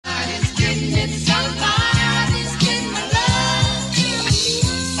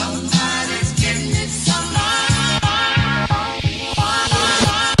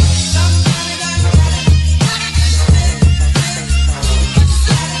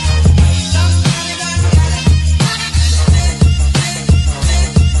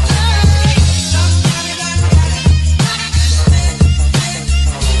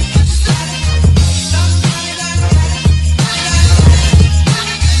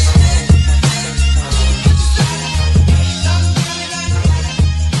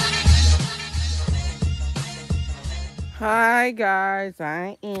Hey guys,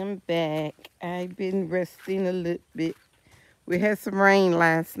 I am back. I've been resting a little bit. We had some rain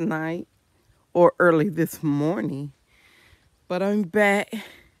last night or early this morning, but I'm back.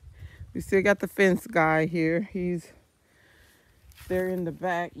 We still got the fence guy here. He's there in the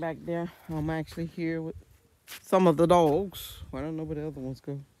back there. I'm actually here with some of the dogs. I don't know where the other ones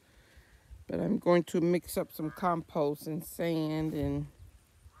go. But I'm going to mix up some compost and sand and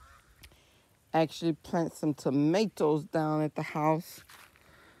actually plant some tomatoes down at the house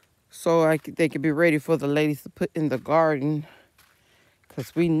so they could be ready for the ladies to put in the garden.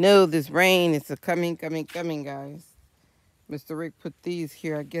 Because we know this rain is coming, guys. Mr. Rick put these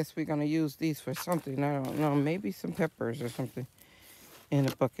here. I guess we're going to use these for something. I don't know. Maybe some peppers or something in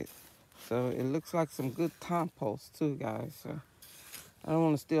a bucket. So it looks like some good compost too, guys. So I don't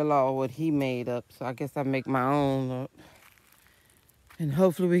want to steal all what he made up. So I guess I make my own up. And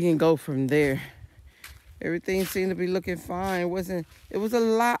hopefully we can go from there. Everything seemed to be looking fine. It was a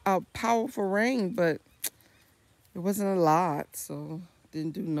lot of powerful rain, but it wasn't a lot. So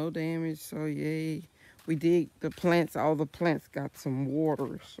didn't do no damage. So yay. We did the plants. All the plants got some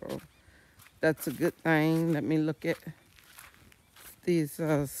water. So that's a good thing. Let me look at these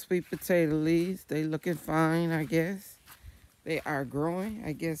sweet potato leaves. They looking fine, I guess. They are growing.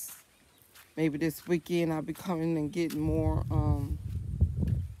 I guess maybe this weekend I'll be coming and getting more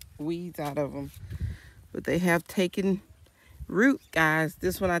weeds out of them. But they have taken root, guys.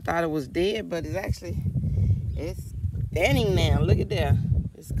 This one I thought it was dead, but it's standing now. Look at that.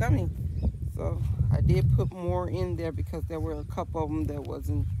 It's coming. So I did put more in there because there were a couple of them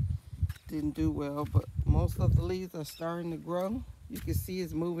that didn't do well. But most of the leaves are starting to grow. You can see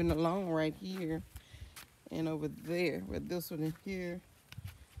it's moving along right here and over there. With this one in here.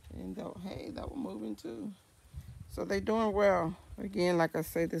 And hey, that one moving too. So they're doing well. Again, like I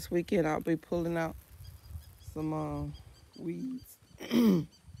say, this weekend I'll be pulling out some weeds. And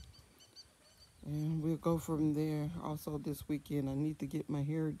we'll go from there. Also this weekend I need to get my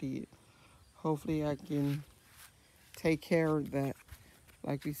hair did. Hopefully I can take care of that.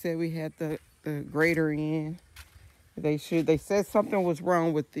 Like we said, we had the grader in. They said something was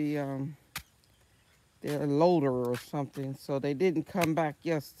wrong with their loader or something. So they didn't come back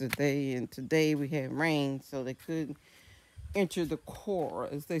yesterday, and today we had rain, so they couldn't enter the core.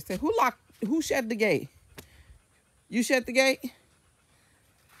 As they say, who shut the gate? You shut the gate?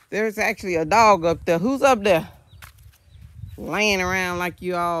 There's actually a dog up there. Who's up there? Laying around like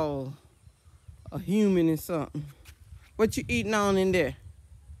you all a human or something. What you eating on in there?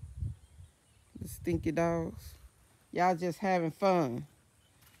 The stinky dogs. Y'all just having fun.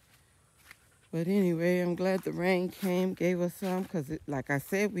 But anyway, I'm glad the rain came, gave us some, because like I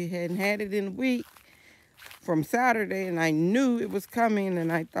said, we hadn't had it in a week from Saturday, and I knew it was coming,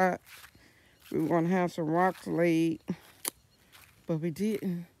 and I thought we were going to have some rocks laid, but we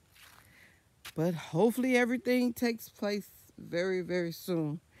didn't. But hopefully everything takes place very, very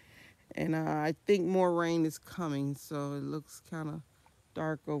soon. And I think more rain is coming, so it looks kind of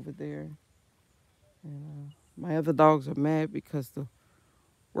dark over there. And my other dogs are mad because the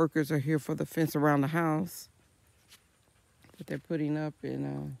workers are here for the fence around the house that they're putting up,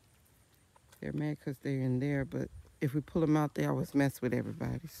 and they're mad because they're in there. But if we pull them out, they always mess with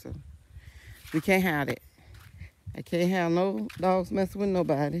everybody, so we can't hide it. I can't have no dogs messing with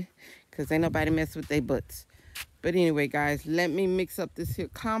nobody because ain't nobody mess with their butts. But anyway, guys, let me mix up this here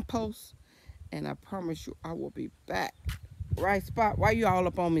compost, and I promise you I will be back. Right, Spot? Why you all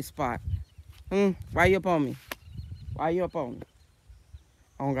up on me, Spot? Why you up on me? Why you up on me?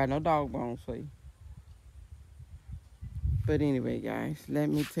 I don't got no dog bones for you. But anyway, guys, let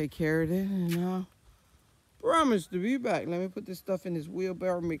me take care of that, and I'll promise to be back. Let me put this stuff in this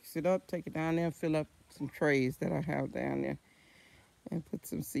wheelbarrow, mix it up, take it down there, and fill up some trays that I have down there, and put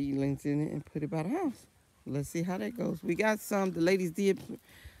some seedlings in it and put it by the house. Let's see how that goes. We got some. The ladies did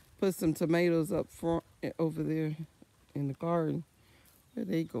put some tomatoes up front over there in the garden. Where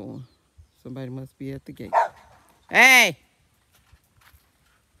they going? Somebody must be at the gate. Hey!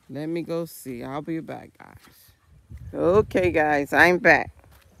 Let me go see. I'll be back, guys. Okay, guys, I'm back.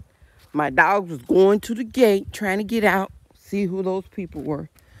 My dog was going to the gate, trying to get out, see who those people were.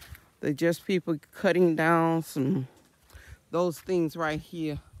 They're just people cutting down those things right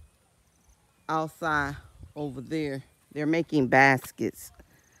here outside over there. They're making baskets.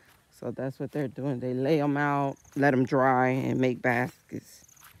 So that's what they're doing. They lay them out, let them dry, and make baskets.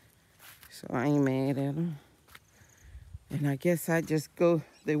 So I ain't mad at them. And I guess I just go,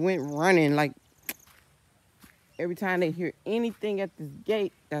 they went running like every time they hear anything at this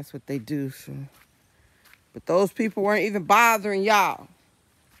gate, that's what they do. So, but those people weren't even bothering y'all.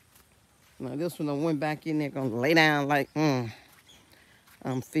 Now this one I went back in there, gonna lay down like,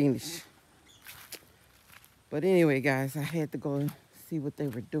 I'm finished. But anyway, guys, I had to go and see what they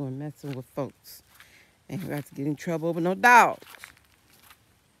were doing, messing with folks. Ain't got to get in trouble over no dogs.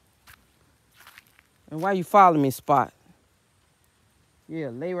 And why you following me, Spot? Yeah,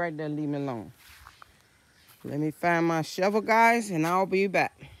 lay right there, leave me alone. Let me find my shovel, guys, and I'll be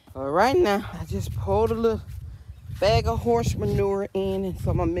back. All right, now, I just poured a little bag of horse manure in, and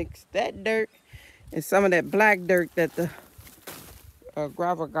so I'm gonna mix that dirt and some of that black dirt that the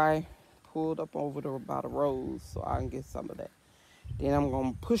gravel guy pulled up over there by the road, so I can get some of that. Then I'm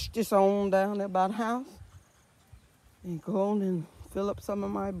gonna push this on down there by the house and go on and fill up some of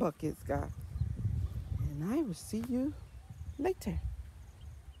my buckets, guys. And I will see you later.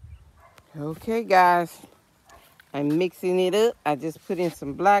 Okay, guys, I'm mixing it up. I just put in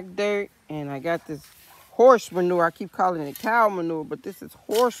some black dirt, and I got this horse manure. I keep calling it cow manure, but this is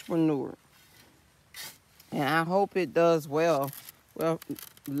horse manure. And I hope it does well. Well,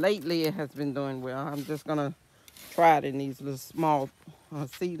 lately it has been doing well. I'm just gonna try it in these little small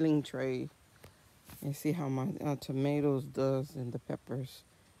seedling trays and see how my tomatoes does and the peppers.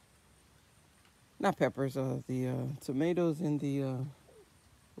 Not peppers, the tomatoes and the,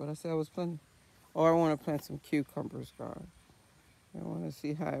 what I said I was planting? Oh, I want to plant some cucumbers, guys. I want to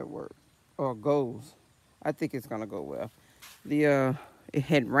see how it works, or goes. I think it's going to go well. It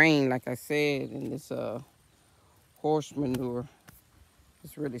had rained, like I said, and this horse manure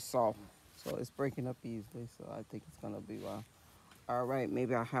is really soft. So it's breaking up easily, so I think it's going to be well. All right,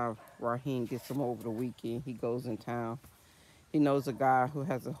 maybe I'll have Raheem get some over the weekend. He goes in town. He knows a guy who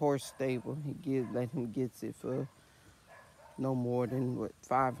has a horse stable. Let him get it for no more than, what,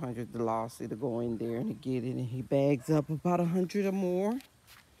 $500 to go in there and get it. And he bags up about 100 or more.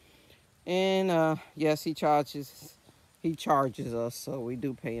 And, yes, he charges us, so we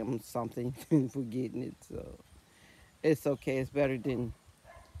do pay him something for getting it. So it's okay. It's better than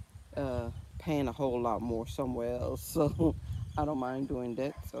paying a whole lot more somewhere else. So I don't mind doing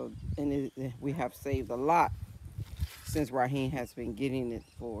that. So, and we have saved a lot since Raheem has been getting it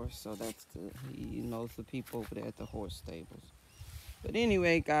for us. So that's good. He knows the people over there at the horse stables. But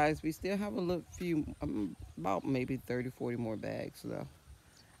anyway, guys, we still have a few, about maybe 30, 40 more bags left.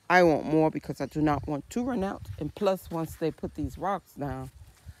 I want more because I do not want to run out. And plus, once they put these rocks down,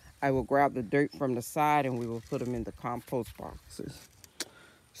 I will grab the dirt from the side and we will put them in the compost boxes.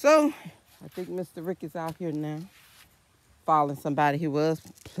 So, I think Mr. Rick is out here now, following somebody. He was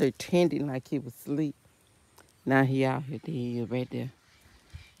pretending like he was asleep. Now he out here. There he is right there.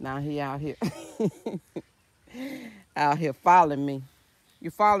 Now he out here. Out here following me. You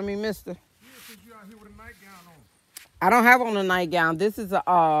follow me, mister? Yeah, since you out here with a nightgown on. I don't have on a nightgown. This is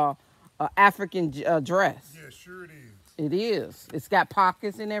a African dress. Yeah, sure it is. It is. It's got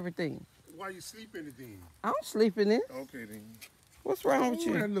pockets and everything. Why you sleep in it then? I don't sleep in it. Okay then. What's wrong with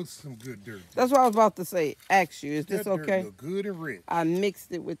you? That looks some good dirt. That's what I was about to say. Ask you, is this that okay? Dirt look good and rich. I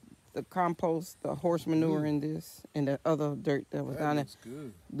mixed it with the compost, the horse manure in this, and the other dirt that was down there. That looks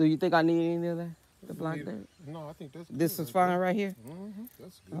good. Do you think I need any of that? The black dirt? No, I think that's good. This is fine right here? Mm-hmm.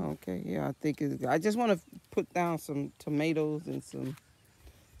 That's good. Okay, yeah, I think it's good. I just want to put down some tomatoes and some,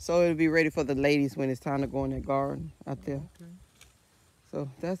 so it'll be ready for the ladies when it's time to go in their garden out there. Okay. So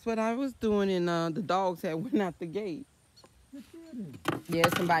that's what I was doing, and the dogs had went out the gate. Yeah,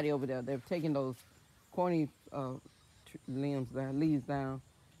 somebody over there. They're taking those corny leaves down.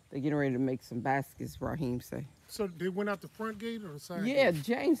 They're getting ready to make some baskets, Raheem say. So they went out the front gate or the side Yeah, gate?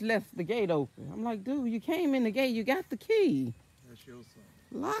 James left the gate open. I'm like, dude, you came in the gate. You got the key. That's your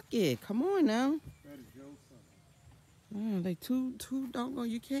son. Lock it. Come on now. That is your son. Oh, they too doggone.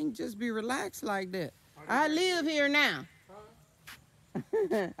 You can't just be relaxed like that. I live here now.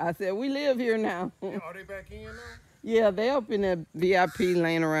 Huh? I said, we live here now. Yeah, are they back in now? Yeah, they up in the VIP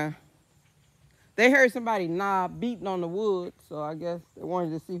laying around. They heard somebody beating on the wood, so I guess they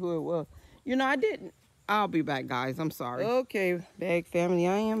wanted to see who it was. You know, I didn't. I'll be back, guys. I'm sorry. Okay, Bag Family,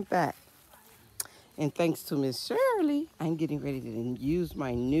 I am back. And thanks to Miss Shirley, I'm getting ready to use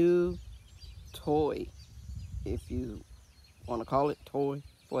my new toy, if you want to call it toy,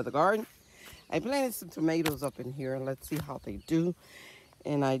 for the garden. I planted some tomatoes up in here. Let's see how they do.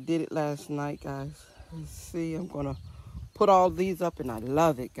 And I did it last night, guys. Let's see, I'm going to put all these up, and I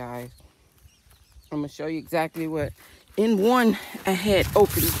love it, guys. I'm going to show you exactly what. In one I had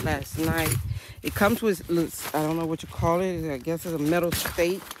opened last night. It comes with, I don't know what you call it. I guess it's a metal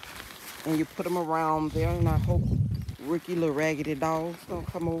stake. And you put them around there. And I hope Ricky little raggedy dogs don't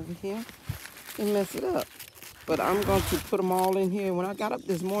come over here and mess it up. But I'm going to put them all in here. When I got up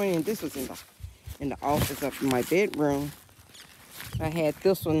this morning, this was in the office up in my bedroom. I had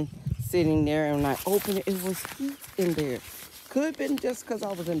this one sitting there, and when I opened it, it was heat in there. Could have been just because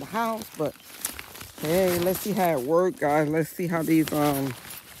I was in the house, but hey, let's see how it worked, guys. Let's see how these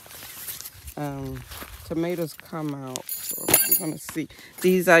tomatoes come out. So we're gonna see.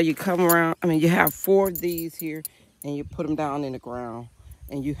 These are, you come around, I mean, you have 4 of these here, and you put them down in the ground,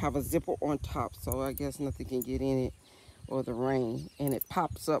 and you have a zipper on top, so I guess nothing can get in it or the rain, and it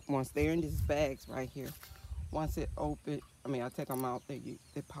pops up once they're in these bags right here. Once it open, I mean, I take them out, they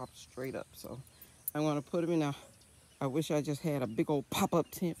pop straight up. So I'm gonna put them in a, I wish I just had a big old pop-up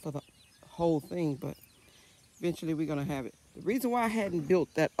tent for the whole thing, but eventually we're gonna have it. The reason why I hadn't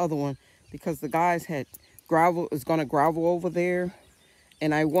built that other one, because the guys had gravel, is gonna gravel over there,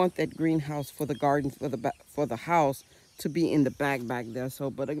 and I want that greenhouse for the garden, for the house to be in the back there. So,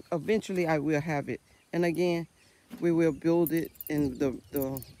 but eventually I will have it. And again, we will build it, and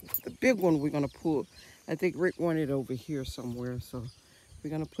the big one we're gonna pull. I think Rick wanted it over here somewhere, so we're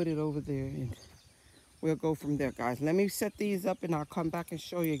gonna put it over there, and we'll go from there, guys. Let me set these up, and I'll come back and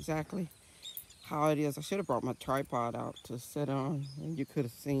show you exactly how it is. I should have brought my tripod out to set on, and you could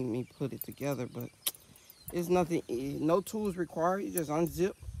have seen me put it together, but it's nothing, no tools required. You just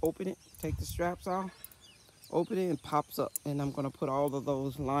unzip, open it, take the straps off, open it, and pops up. And I'm gonna put all of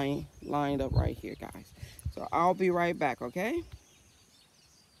those lined up right here, guys. So I'll be right back, okay?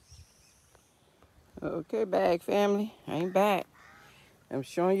 Okay, bag family, I'm back. I'm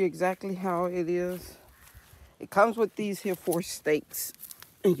showing you exactly how it is. It comes with these here 4 stakes,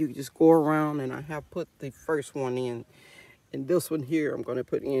 and you just go around, and I have put the first one in. And this one here I'm gonna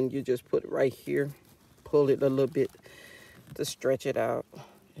put in, you just put it right here, pull it a little bit to stretch it out.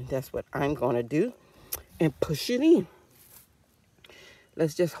 And that's what I'm gonna do, and push it in.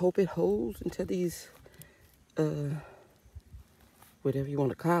 Let's just hope it holds until these, whatever you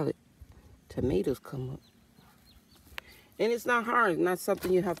wanna call it, tomatoes come up. And it's not hard, it's not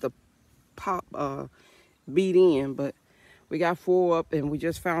something you have to pop, beat in, but we got 4 up, and we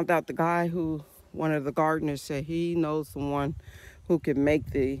just found out the guy who, one of the gardeners said he knows someone who can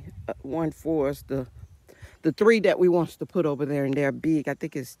make the one for us, the 3 that we wants to put over there, and they're big. I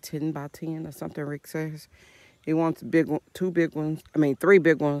think it's 10 by 10 or something, Rick says. He wants 2 big ones, I mean 3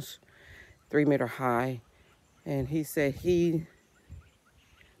 big ones, 3-meter high, and he said he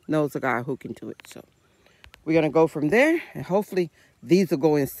knows a guy who can do it. So we're gonna go from there, and hopefully these will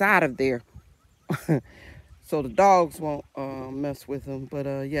go inside of there so the dogs won't mess with them. But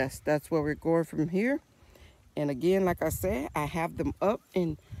yes, that's where we're going from here. And again, like I said, I have them up,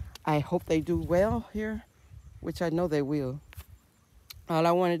 and I hope they do well here, which I know they will. All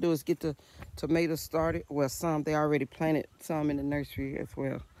I want to do is get the tomatoes started. Well, some, they already planted some in the nursery as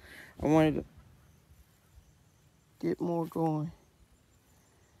well. I wanted to get more going.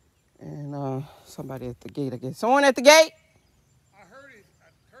 And somebody at the gate again. Someone at the gate? I heard it.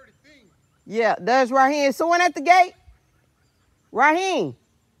 I heard it thing. Yeah, there's Raheem. Someone at the gate? Raheem,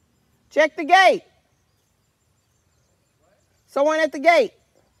 check the gate. Someone at the gate.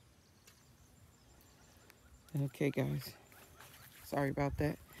 Okay, guys. Sorry about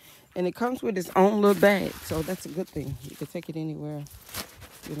that. And it comes with its own little bag, so that's a good thing. You can take it anywhere,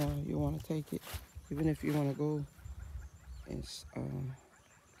 you know, you want to take it. Even if you want to go and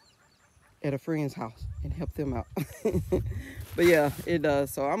at a friend's house and help them out. But yeah, it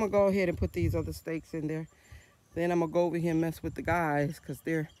does. So I'm gonna go ahead and put these other stakes in there. Then I'm gonna go over here and mess with the guys, because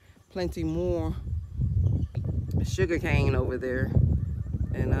there plenty more sugar cane over there.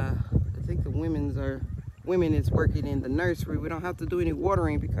 And I think the women is working in the nursery. We don't have to do any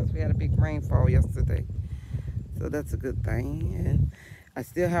watering because we had a big rainfall yesterday, so that's a good thing. And I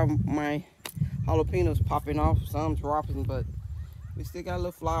still have my jalapenos popping off. Some dropping, but we still got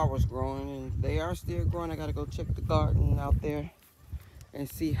little flowers growing, and they are still growing. I gotta go check the garden out there and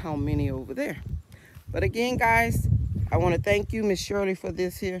see how many over there. But again, guys, I want to thank you, Miss Shirley, for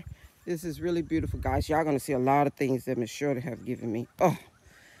this here. This is really beautiful, guys. Y'all gonna see a lot of things that Miss Shirley have given me. Oh,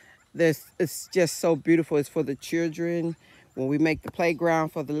 it's just so beautiful. It's for the children. When we make the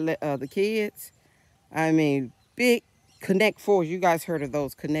playground for the kids, I mean, big Connect 4s. You guys heard of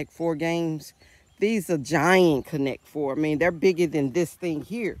those Connect 4 games? These are giant Connect 4. I mean, they're bigger than this thing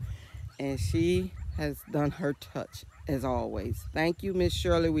here. And she has done her touch, as always. Thank you, Miss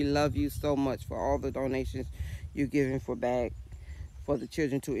Shirley. We love you so much for all the donations you're giving for the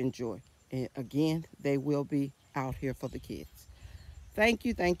children to enjoy. And again, they will be out here for the kids. Thank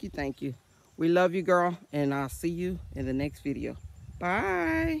you, thank you, thank you. We love you, girl, and I'll see you in the next video.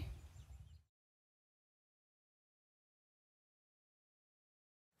 Bye.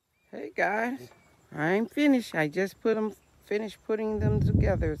 Hey, guys. I ain't finished. I just finished putting them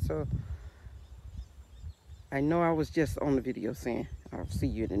together, so I know I was just on the video saying I'll see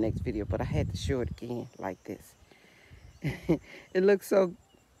you in the next video, but I had to show it again like this. It looks so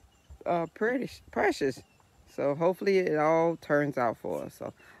precious. So hopefully it all turns out for us.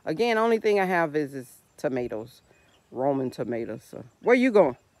 So again, only thing I have is tomatoes, Roman tomatoes. So where you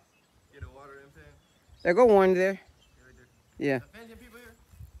going? Get the water in pan. There go one there. Right there. Yeah. The Fansian people here?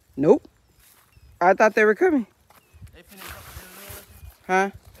 Nope. I thought they were coming. They finished up yesterday? Huh?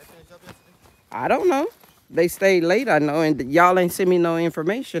 They finished up yesterday? I don't know. They stayed late, I know, and y'all ain't send me no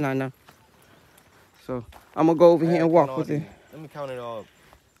information, I know. So I'm gonna go over here and walk with it. Let me count it all up.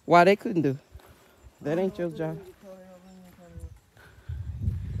 Why they couldn't do? That ain't your job.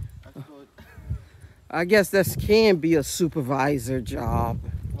 I guess this can be a supervisor job.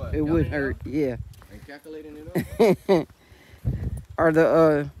 What? It would hurt, yeah. And calculating it up? Or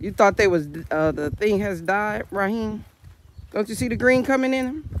the you thought they was the thing has died, Raheem? Don't you see the green coming in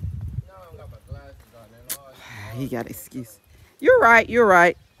him? No, I don't got my glasses on and all. He got excuse. You're right, you're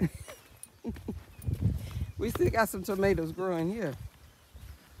right. We still got some tomatoes growing here.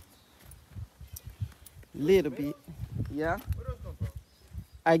 Little bit. Yeah. Where those come from?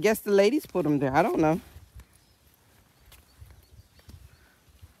 I guess the ladies put them there. I don't know.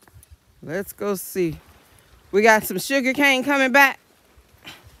 Let's go see. We got some sugar cane coming back.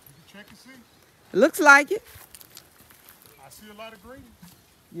 You can check and see. Looks like it. I see a lot of green.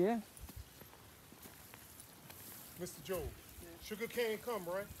 Yeah. Mr. Joe, sugar cane come,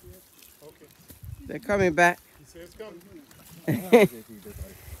 right? Okay. They're coming back. He says it's coming.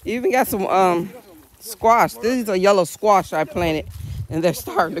 Even got some squash. These are yellow squash I planted, and they're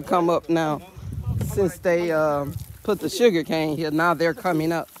starting to come up now. Since they put the sugar cane here, now they're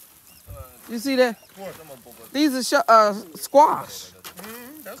coming up. You see that? These are squash,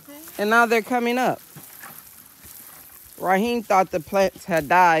 That's cool. and now they're coming up. Raheem thought the plants had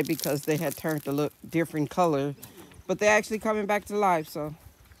died because they had turned to look different color, but they're actually coming back to life. So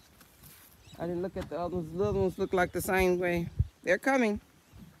I didn't look at the other ones. The other ones look like the same way. They're coming.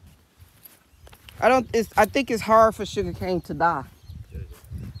 I think it's hard for sugarcane to die.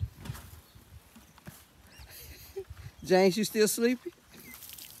 James, you still sleepy?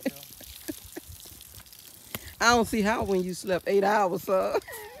 I don't see how when you slept 8 hours, so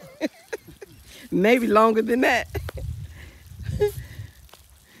maybe longer than that.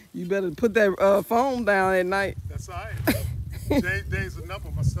 You better put that phone down at night. That's all right. Days a number.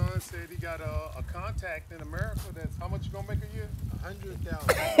 My son said he got a contact in America. That's how much you gonna make a year?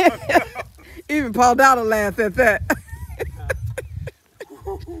 100,000. Even Paul Dowdle laughed at that.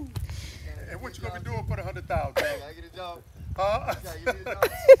 And what you gonna be doing for the 100,000? Can I get a job? Huh? Can I get a job?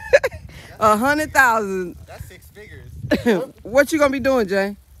 100,000. That's 6 figures. What you gonna be doing,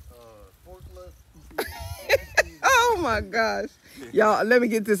 Jay? Forklift. Oh my gosh. Y'all, let me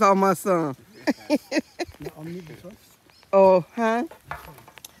get this on my son. Oh, huh?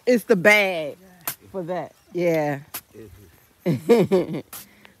 It's the bag for that. Yeah.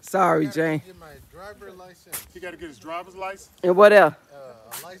 Sorry, Jay. Get my driver license. He got to get his driver's license. And what else?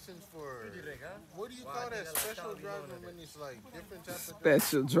 A license for. What do you call that special driving when it's like different types of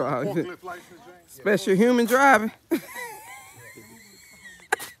Special driving. Forklift license, James. Special human driving.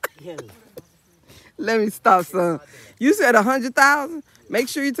 Let me stop, son. You said 100,000? Make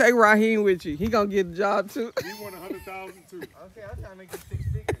sure you take Raheem with you. He gonna get a job too. He want 100,000 too. Okay, I'm trying to make it 6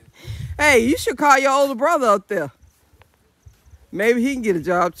 figures. Hey, you should call your older brother up there. Maybe he can get a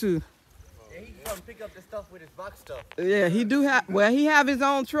job too. Yeah, he can come pick up the stuff with his box stuff. Yeah, he do have. Well, he have his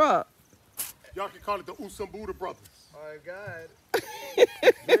own truck. Y'all can call it the Usambuda brothers. Oh my God.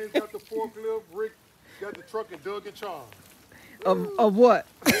 James got the forklift, Rick got the truck, and Doug in charge. Of what?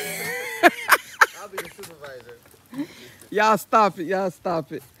 I'll be the supervisor. Y'all stop it. Y'all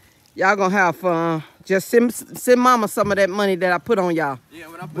stop it. Y'all gonna have fun. Just send mama some of that money that I put on y'all Yeah,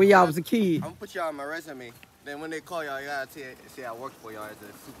 when I put when y'all was a kid. I'm gonna put y'all on my resume. Then when they call y'all, you gotta say I worked for y'all as a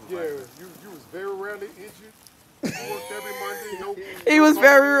Yeah, supervisor. you was very rarely injured. You worked every Monday. No, He no was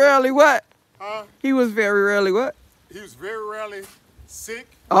very call. rarely what? Huh? He was very rarely what? He was very rarely sick.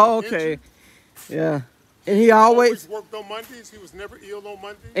 Oh, okay. injured. Yeah. And he always worked on Mondays. He was never ill on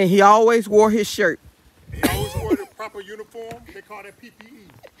Mondays. and he always wore his shirt. He always wore the proper uniform. They call that PPE.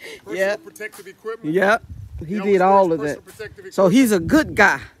 Personal Yeah. protective equipment. Yep. He always did all wears of that. personal protective So equipment. he's a good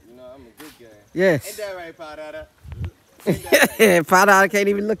guy. You know, I'm a good guy. Yes. Ain't that right, Padada? $5 can't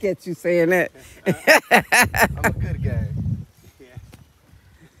even look at you saying that. I'm a good guy.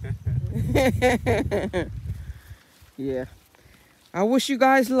 Yeah. I wish you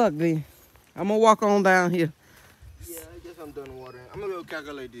guys luck then. I'm gonna walk on down here. Yeah, I guess I'm done watering. I'm gonna go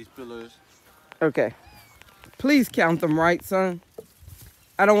calculate these pillars. Okay. Please count them right, son.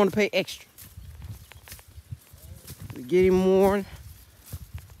 I don't want to pay extra. We get him more.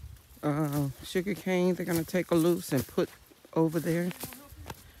 sugar cane they're gonna take a loose and put over there.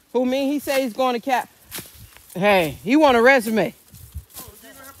 Who, me? He said he's going to Cap. Hey, he want a resume.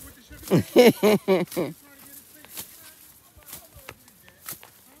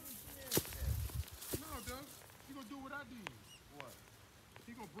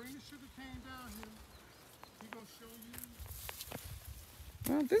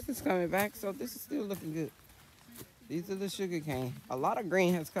 Well, this is coming back, so this is still looking good. These are the sugar cane. A lot of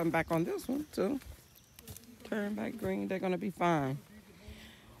green has come back on this one, too. Turn back green, they're gonna be fine.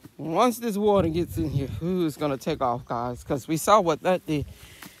 Once this water gets in here, it's gonna take off, guys, because we saw what that did.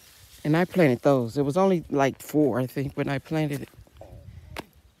 And I planted those. It was only like 4, I think, when I planted it.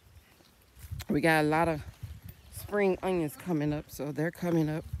 We got a lot of spring onions coming up, so they're coming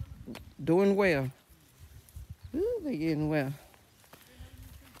up, doing well. Ooh, they're getting well.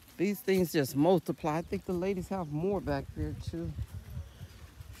 These things just multiply. I think the ladies have more back there, too.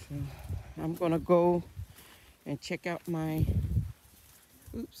 So I'm gonna go and check out my,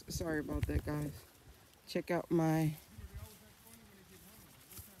 oops, sorry about that, guys. Check out my,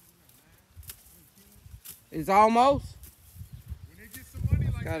 it's almost.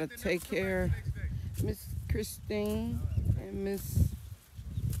 Gotta take care of Miss Christine and Miss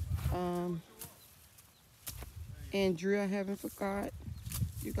Andrea. I haven't forgot.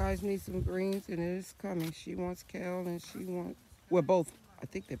 You guys need some greens, and it is coming. She wants kale, and she wants, well, both. I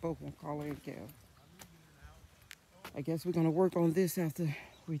think they both want collard and kale. I guess we're gonna work on this after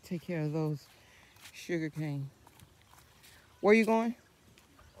we take care of those sugar cane. Where you going?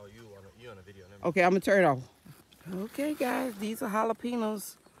 Oh, you on a video. Okay, I'm gonna turn it off. Okay, guys, these are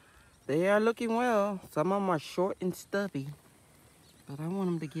jalapenos. They are looking well. Some of them are short and stubby, but I want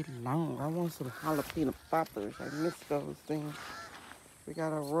them to get long. I want some jalapeno poppers. I miss those things. We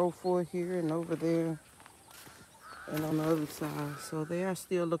got a row full here and over there and on the other side. So they are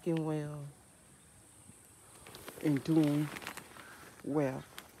still looking well and doing well.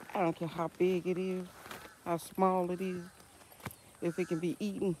 I don't care how big it is, how small it is. If it can be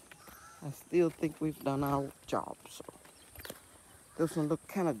eaten, I still think we've done our job. So this one look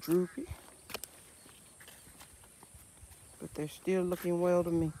kind of droopy, but they're still looking well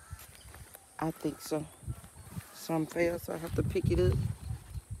to me. I think so. Some fail, so I have to pick it up.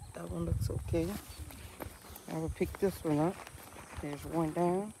 That one looks okay. I will pick this one up. There's one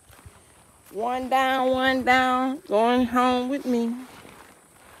down. One down, one down. Going home with me.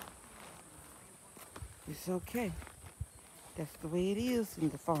 It's okay. That's the way it is in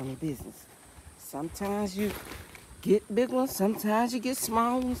the farming business. Sometimes you get big ones, sometimes you get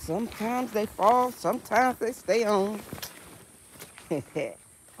small ones, sometimes they fall, sometimes they stay on. I'm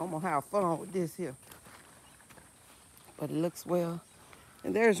gonna have fun with this here. But it looks well.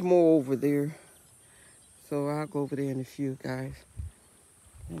 And there's more over there. So I'll go over there in a few, guys.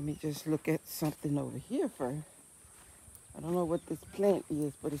 Let me just look at something over here first. I don't know what this plant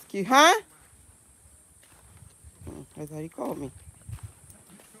is, but it's cute. Huh? That's how you called me.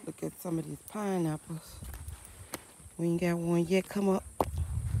 Look at some of these pineapples. We ain't got one yet come up.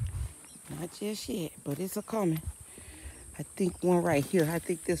 Not just yet, but it's a coming. I think one right here. I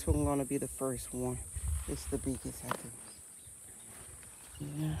think this one gonna be the first one. It's the biggest, I think.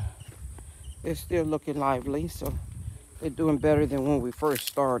 Yeah. They're still looking lively, so they're doing better than when we first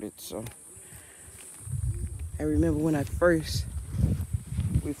started. So I remember when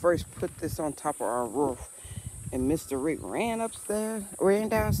we first put this on top of our roof, and Mr. Rick ran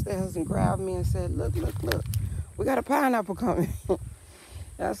downstairs and grabbed me and said, look, we got a pineapple coming.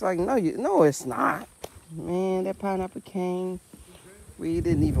 I was like, no, it's not. Man, that pineapple came. We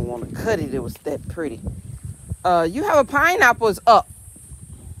didn't even want to cut it. It was that pretty. You have a pineapple is up.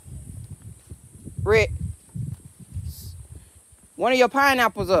 Rick, one of your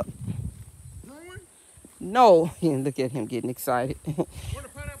pineapples up. No, look at him getting excited. Where the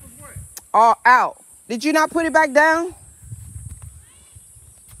pineapples went? All out. Did you not put it back down?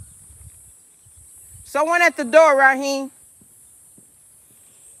 Someone at the door, Raheem.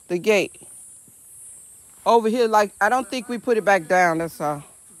 The gate. Over here, like, I don't think we put it back down, that's all.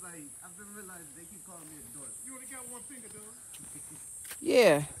 I've been realizing they keep calling me a dork. You only got one finger, dog.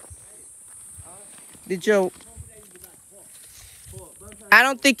 Yeah. I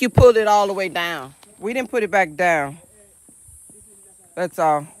don't think you pulled it all the way down. We didn't put it back down. That's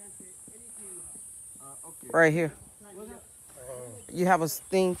all. Right here. You have a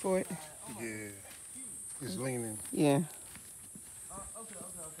thing for it? Yeah. It's leaning. Yeah.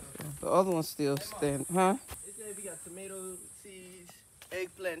 The other one's still standing, huh? They said we got tomato seeds,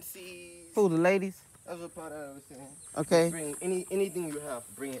 eggplant seeds. Who, the ladies? That's what part I was saying. Okay. Bring anything you have.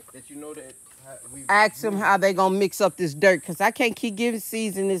 Bring it. That you know that we. Ask them how they gonna mix up this dirt, cause I can't keep giving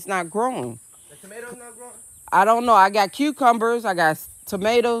seeds and it's not growing. The tomatoes not growing. I don't know. I got cucumbers. I got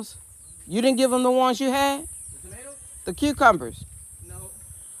tomatoes. You didn't give them the ones you had? The tomatoes? The cucumbers. No.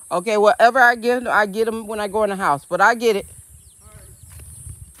 Okay, whatever I get them when I go in the house. But I get it. All right.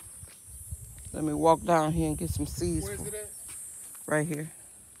 Let me walk down here and get some seeds. Where's it at? Right here.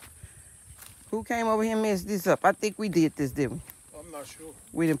 Who came over here and messed this up? I think we did this, didn't we? I'm not sure.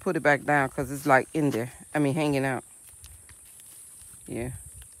 We didn't put it back down because it's like in there. I mean, hanging out. Yeah.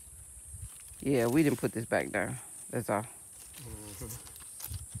 Yeah, we didn't put this back down. That's all.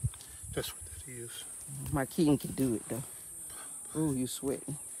 That's what that is. My king can do it, though. Ooh, you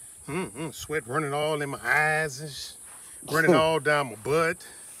sweating. Sweat running all in my eyes and running all down my butt.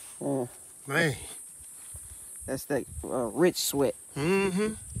 Mm, Man. that's that rich sweat.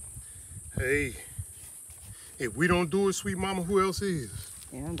 Mm-hmm. Hey, if we don't do it, sweet mama, who else is?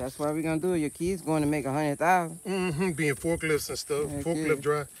 Yeah, that's why we're going to do it. Your kid's going to make 100,000. Mm-hmm. Being forklifts and stuff. Heck Forklift yeah.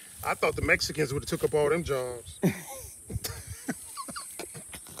 drive. I thought the Mexicans would have took up all them jobs.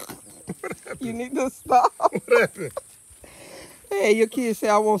 You need to stop. What happened? Hey, your kid say,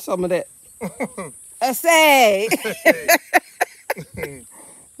 I want some of that. I say.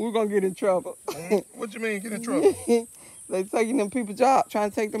 We're going to get in trouble. What you mean get in trouble? They taking them people job, trying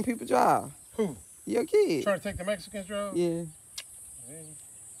to take them people job. Who? Your kid. Trying to take the Mexicans job? Yeah.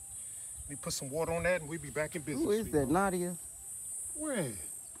 We put some water on that and we be back in business. Who is sweet that, mama. Nadia? Where?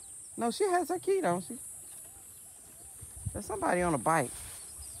 No, she has her key, don't she? There's somebody on a bike.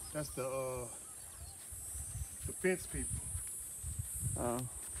 That's the fence people.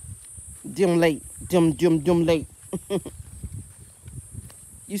 Dim late. Dim late.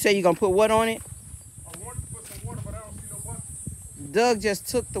 You say you gonna put what on it? I wanted to put some water, but I don't see no bucket. Doug just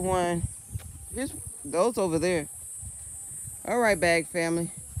took the one. Here's those over there. All right, bag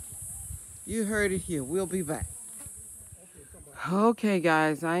family. You heard it here. We'll be back. Okay,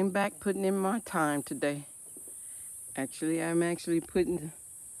 guys, I'm back putting in my time today. Actually, I'm putting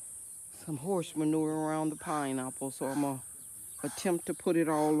some horse manure around the pineapple, so I'm gonna attempt to put it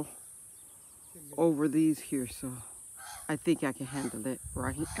all over these here. So I think I can handle it,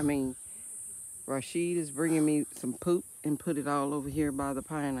 right? I mean, Rashid is bringing me some poop and put it all over here by the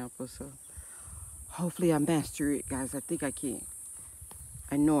pineapple. So hopefully I master it, guys. I think I can.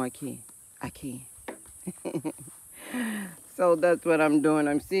 I know I can. I can. So that's what I'm doing.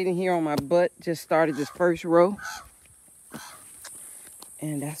 I'm sitting here on my butt. Just started this first row.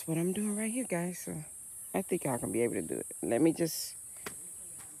 And that's what I'm doing right here, guys. So I think I can be able to do it. Let me just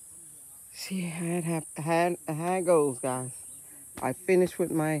see how it goes, guys. I finished with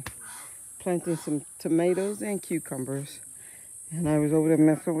my planting some tomatoes and cucumbers. And I was over there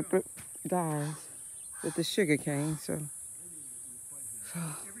messing with the dyes, with the sugar cane. So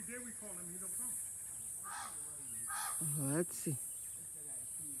Every day we call him, he don't come. let's see.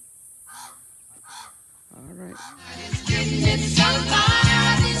 All right.